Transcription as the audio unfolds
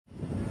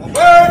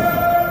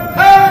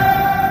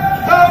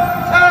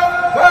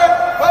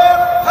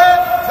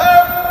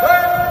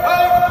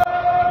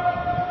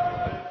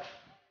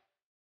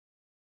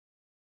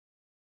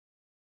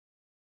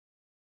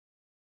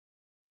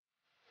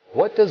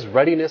what does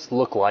readiness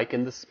look like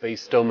in the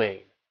space domain?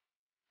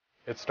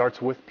 It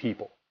starts with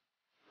people.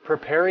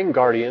 Preparing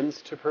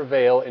Guardians to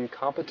prevail in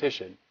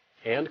competition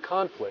and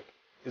conflict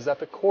is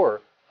at the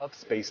core of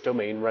space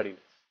domain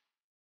readiness.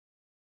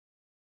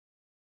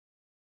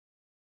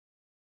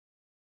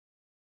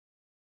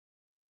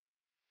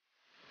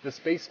 The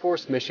Space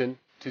Force mission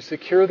to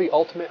secure the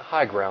ultimate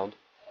high ground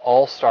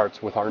all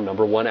starts with our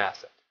number one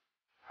asset,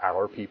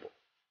 our people.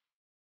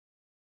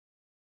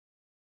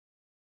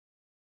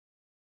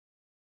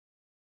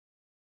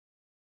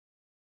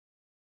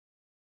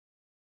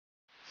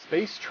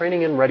 Space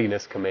Training and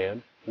Readiness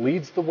Command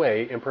leads the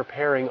way in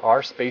preparing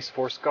our Space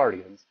Force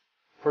Guardians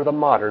for the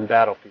modern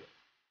battlefield.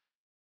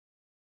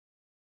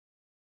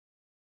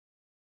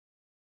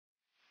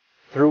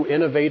 Through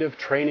innovative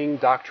training,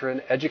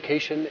 doctrine,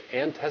 education,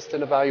 and test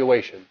and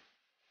evaluation,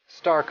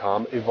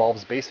 STARCOM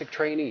evolves basic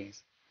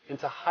trainees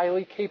into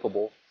highly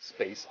capable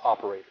space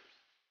operators.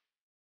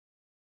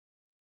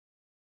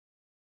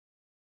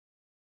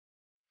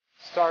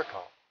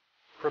 STARCOM,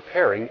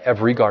 preparing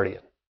every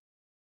Guardian.